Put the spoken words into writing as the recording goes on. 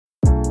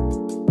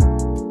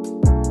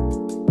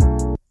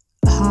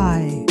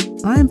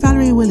I'm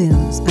Valerie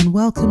Williams and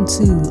welcome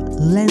to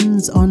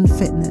Lens on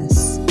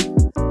Fitness,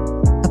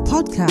 a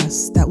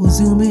podcast that will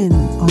zoom in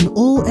on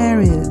all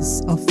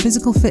areas of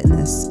physical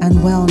fitness and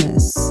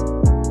wellness.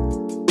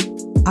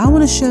 I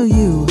want to show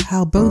you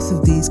how both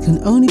of these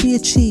can only be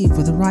achieved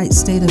with the right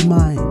state of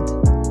mind.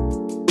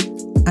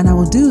 And I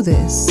will do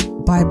this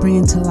by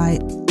bringing to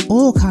light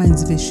all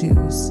kinds of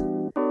issues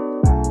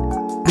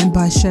and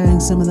by sharing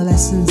some of the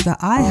lessons that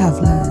I have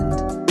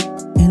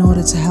learned in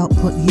order to help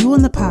put you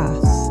on the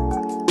path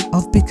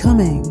of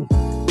becoming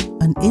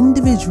an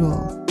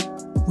individual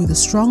with a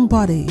strong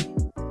body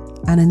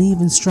and an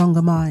even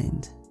stronger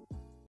mind.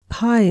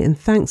 Hi, and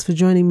thanks for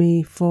joining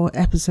me for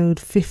episode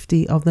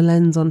 50 of the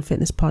Lens on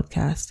Fitness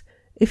podcast.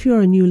 If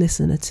you're a new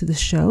listener to the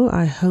show,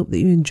 I hope that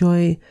you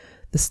enjoy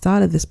the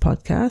style of this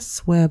podcast,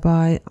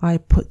 whereby I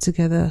put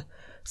together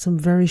some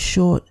very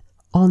short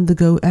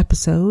on-the-go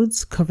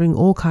episodes covering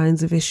all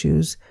kinds of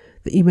issues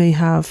that you may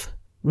have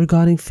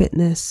regarding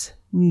fitness,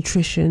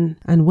 nutrition,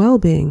 and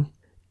well-being,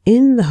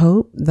 in the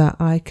hope that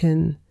I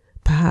can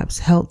perhaps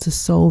help to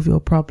solve your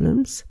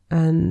problems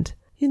and,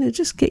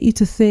 just get you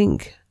to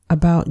think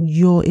about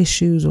your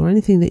issues or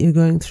anything that you're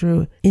going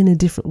through in a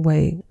different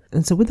way.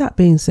 And so with that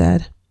being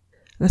said,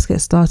 let's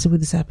get started with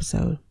this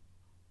episode.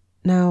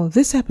 Now,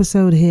 this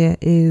episode here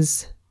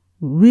is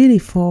really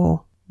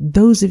for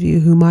those of you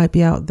who might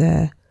be out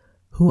there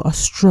who are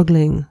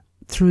struggling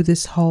through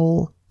this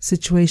whole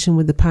situation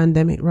with the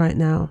pandemic right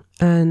now.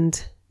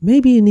 And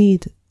maybe you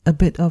need a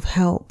bit of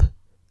help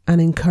and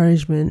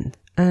encouragement,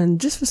 and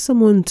just for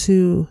someone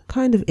to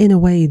kind of, in a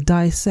way,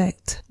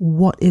 dissect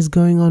what is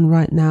going on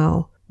right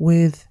now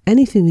with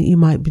anything that you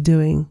might be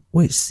doing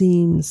which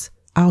seems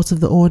out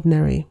of the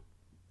ordinary.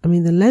 I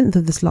mean, the length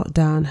of this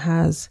lockdown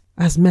has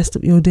messed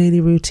up your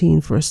daily routine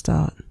for a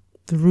start.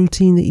 The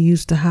routine that you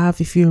used to have,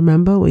 if you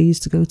remember, where you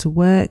used to go to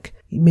work,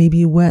 maybe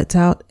you worked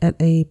out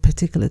at a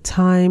particular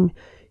time,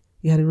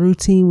 you had a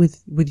routine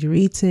with your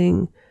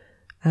eating,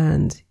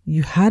 and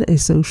you had a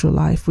social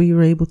life where you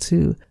were able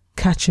to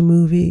catch a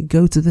movie,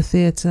 go to the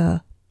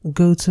theatre,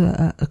 go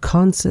to a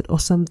concert or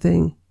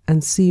something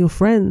and see your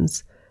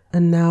friends.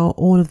 And now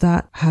all of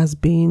that has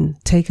been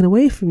taken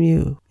away from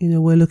you.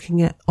 We're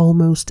looking at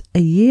almost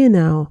a year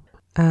now,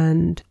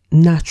 and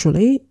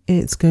naturally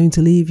it's going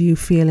to leave you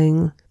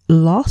feeling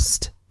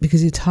lost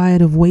because you're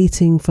tired of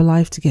waiting for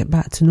life to get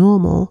back to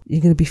normal.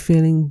 You're going to be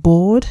feeling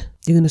bored.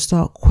 You're going to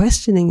start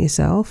questioning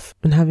yourself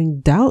and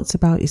having doubts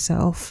about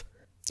yourself.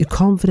 Your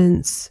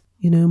confidence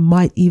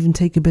might even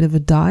take a bit of a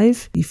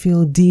dive. You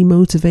feel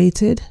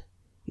demotivated.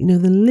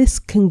 The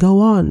list can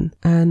go on.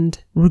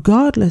 And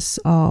regardless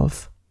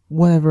of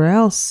whatever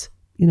else,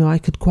 I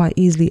could quite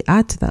easily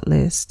add to that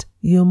list,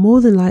 you're more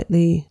than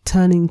likely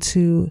turning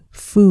to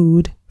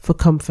food for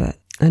comfort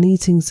and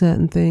eating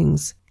certain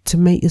things to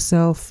make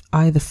yourself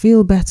either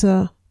feel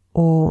better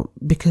or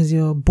because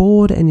you're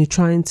bored and you're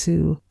trying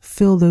to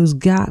fill those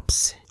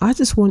gaps. I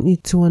just want you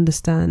to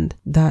understand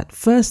that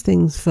first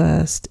things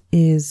first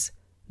is,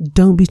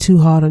 don't be too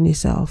hard on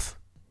yourself.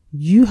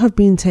 You have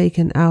been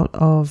taken out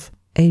of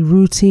a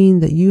routine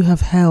that you have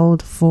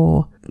held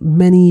for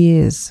many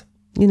years.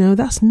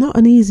 That's not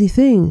an easy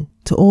thing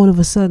to all of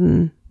a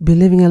sudden be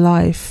living a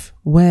life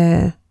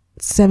where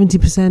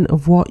 70%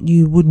 of what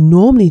you would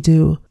normally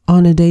do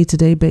on a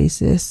day-to-day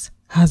basis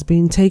has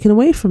been taken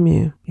away from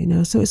you.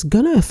 So it's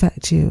going to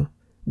affect you.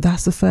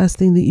 That's the first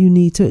thing that you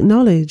need to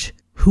acknowledge.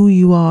 Who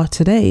you are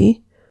today,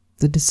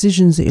 the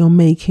decisions that you're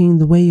making,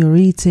 the way you're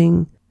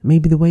eating,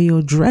 maybe the way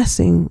you're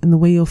dressing and the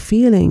way you're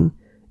feeling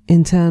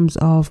in terms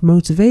of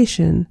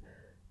motivation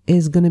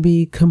is going to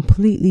be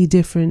completely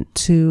different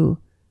to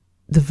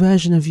the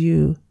version of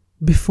you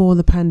before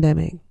the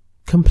pandemic.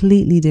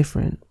 Completely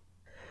different.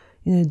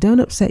 Don't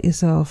upset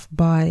yourself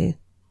by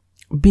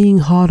being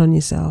hard on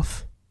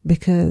yourself,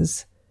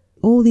 because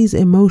all these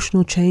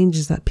emotional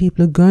changes that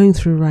people are going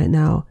through right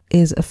now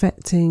is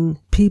affecting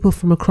people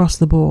from across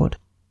the board.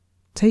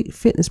 Take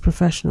fitness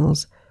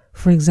professionals,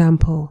 for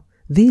example.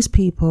 These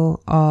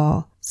people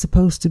are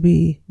supposed to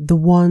be the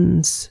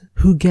ones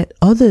who get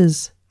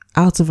others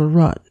out of a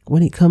rut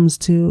when it comes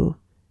to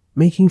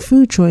making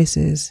food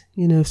choices.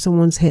 If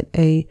someone's hit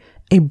a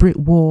brick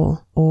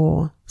wall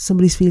or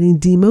somebody's feeling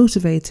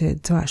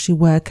demotivated to actually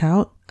work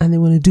out and they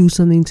want to do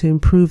something to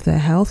improve their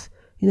health,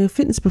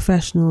 fitness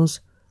professionals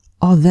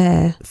are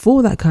there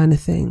for that kind of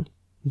thing.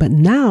 But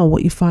now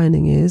what you're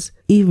finding is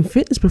even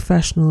fitness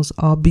professionals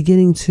are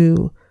beginning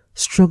to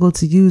struggle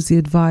to use the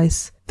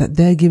advice that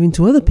they're giving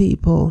to other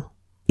people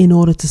in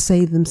order to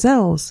save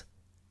themselves.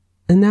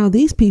 And now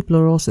these people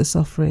are also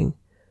suffering,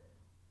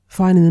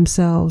 finding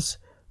themselves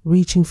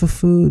reaching for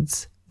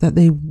foods that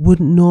they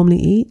wouldn't normally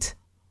eat,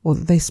 or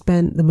that they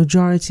spent the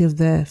majority of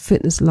their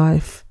fitness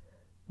life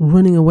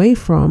running away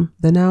from.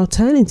 They're now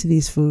turning to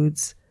these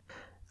foods.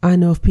 I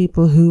know of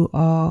people who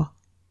are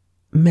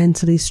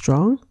mentally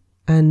strong,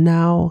 and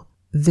now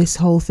this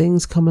whole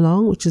thing's come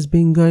along, which has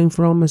been going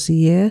for almost a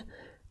year,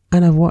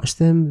 and I've watched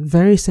them,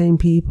 very same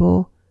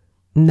people,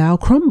 now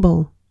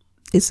crumble.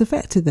 It's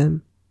affected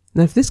them.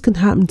 Now, if this can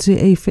happen to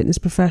a fitness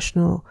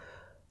professional,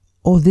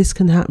 or this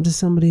can happen to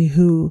somebody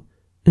who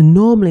and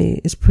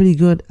normally is pretty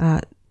good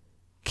at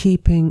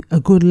keeping a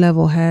good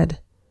level head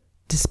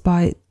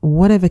despite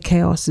whatever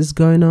chaos is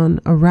going on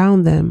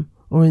around them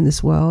or in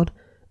this world,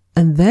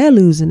 and they're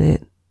losing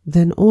it,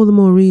 then all the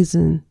more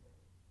reason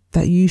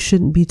that you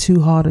shouldn't be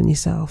too hard on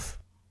yourself.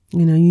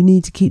 You know, you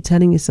need to keep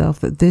telling yourself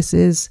that this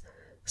is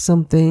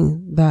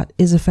something that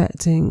is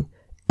affecting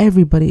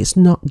everybody. It's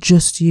not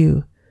just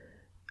you.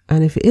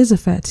 And if it is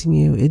affecting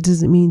you, it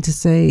doesn't mean to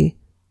say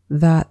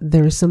that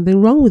there is something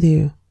wrong with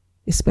you,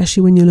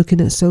 especially when you're looking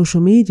at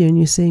social media and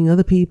you're seeing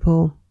other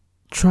people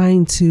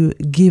trying to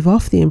give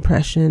off the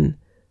impression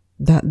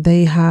that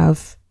they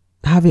have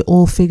it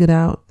all figured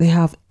out. They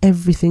have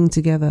everything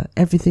together.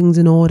 Everything's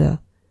in order.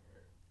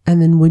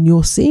 And then when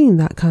you're seeing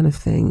that kind of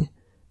thing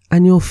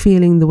and you're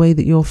feeling the way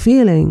that you're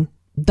feeling,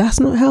 that's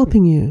not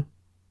helping you.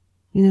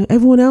 You know,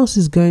 everyone else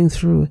is going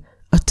through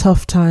a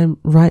tough time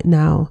right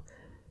now.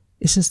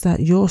 It's just that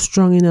you're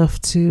strong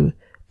enough to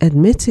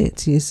admit it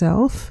to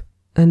yourself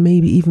and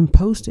maybe even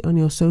post it on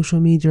your social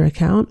media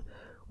account,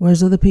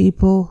 whereas other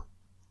people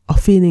are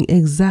feeling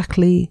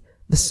exactly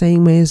the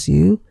same way as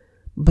you,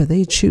 but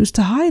they choose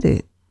to hide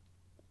it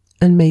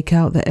and make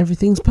out that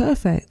everything's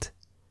perfect.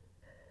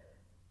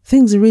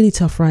 Things are really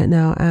tough right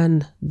now,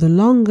 and the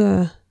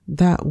longer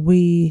that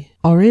we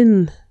are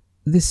in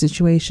this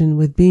situation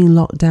with being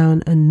locked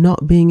down and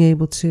not being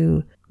able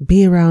to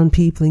be around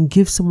people and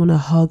give someone a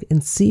hug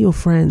and see your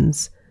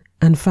friends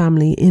and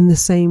family in the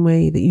same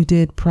way that you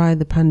did prior to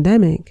the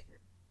pandemic,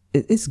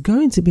 it's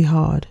going to be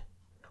hard.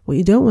 What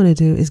you don't want to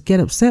do is get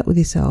upset with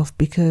yourself,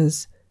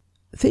 because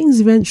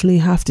things eventually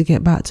have to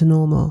get back to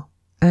normal.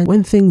 And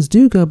when things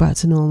do go back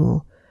to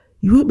normal,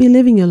 you won't be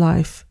living your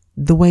life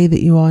the way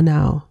that you are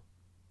now.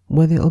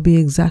 Whether it'll be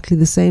exactly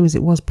the same as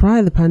it was prior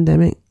to the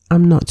pandemic,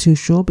 I'm not too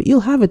sure, but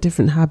you'll have a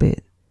different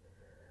habit.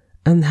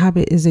 And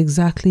habit is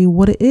exactly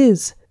what it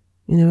is.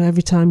 You know,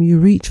 every time you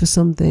reach for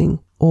something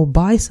or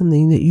buy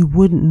something that you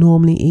wouldn't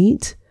normally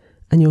eat,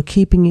 and you're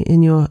keeping it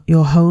in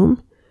your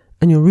home,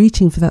 and you're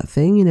reaching for that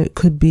thing, you know, it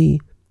could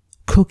be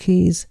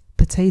cookies,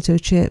 potato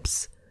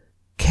chips,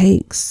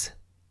 cakes,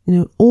 you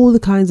know, all the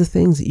kinds of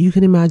things that you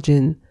can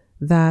imagine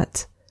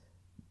that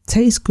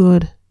taste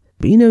good,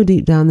 but you know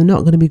deep down they're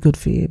not going to be good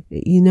for you.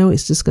 You know,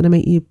 it's just going to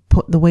make you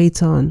put the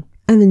weight on,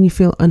 and then you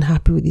feel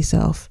unhappy with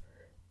yourself.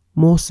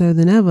 More so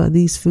than ever,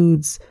 these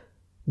foods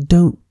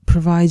don't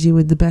provide you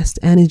with the best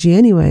energy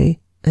anyway.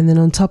 And then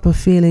on top of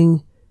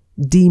feeling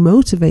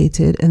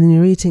demotivated, and then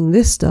you're eating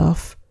this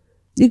stuff,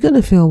 you're going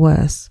to feel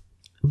worse.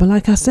 But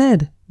like I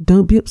said,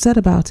 don't be upset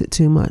about it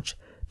too much,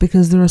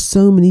 because there are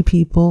so many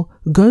people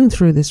going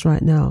through this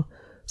right now.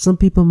 Some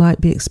people might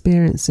be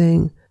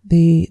experiencing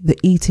the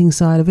eating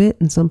side of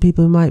it, and some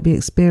people might be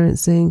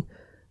experiencing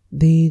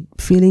the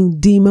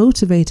feeling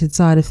demotivated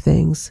side of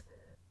things.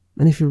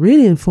 And if you're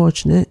really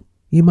unfortunate,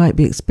 you might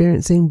be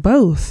experiencing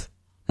both.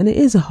 And it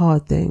is a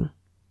hard thing.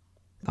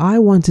 I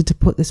wanted to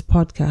put this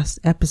podcast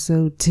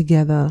episode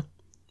together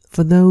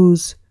for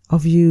those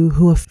of you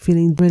who are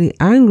feeling really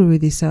angry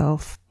with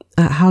yourself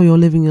at how you're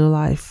living your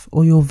life,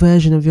 or your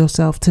version of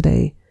yourself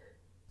today.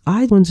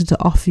 I wanted to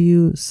offer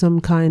you some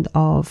kind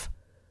of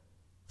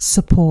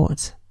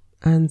support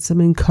and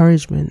some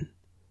encouragement,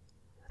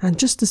 and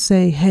just to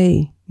say,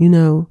 hey, you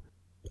know,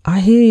 I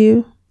hear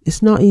you.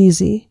 It's not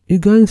easy. You're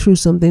going through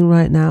something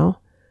right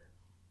now.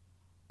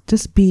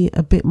 Just be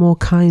a bit more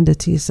kinder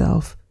to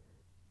yourself.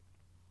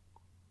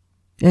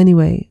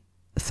 Anyway,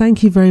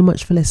 thank you very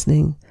much for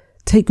listening.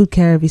 Take good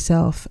care of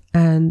yourself,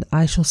 and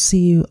I shall see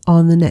you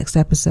on the next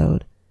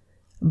episode.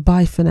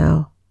 Bye for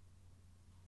now.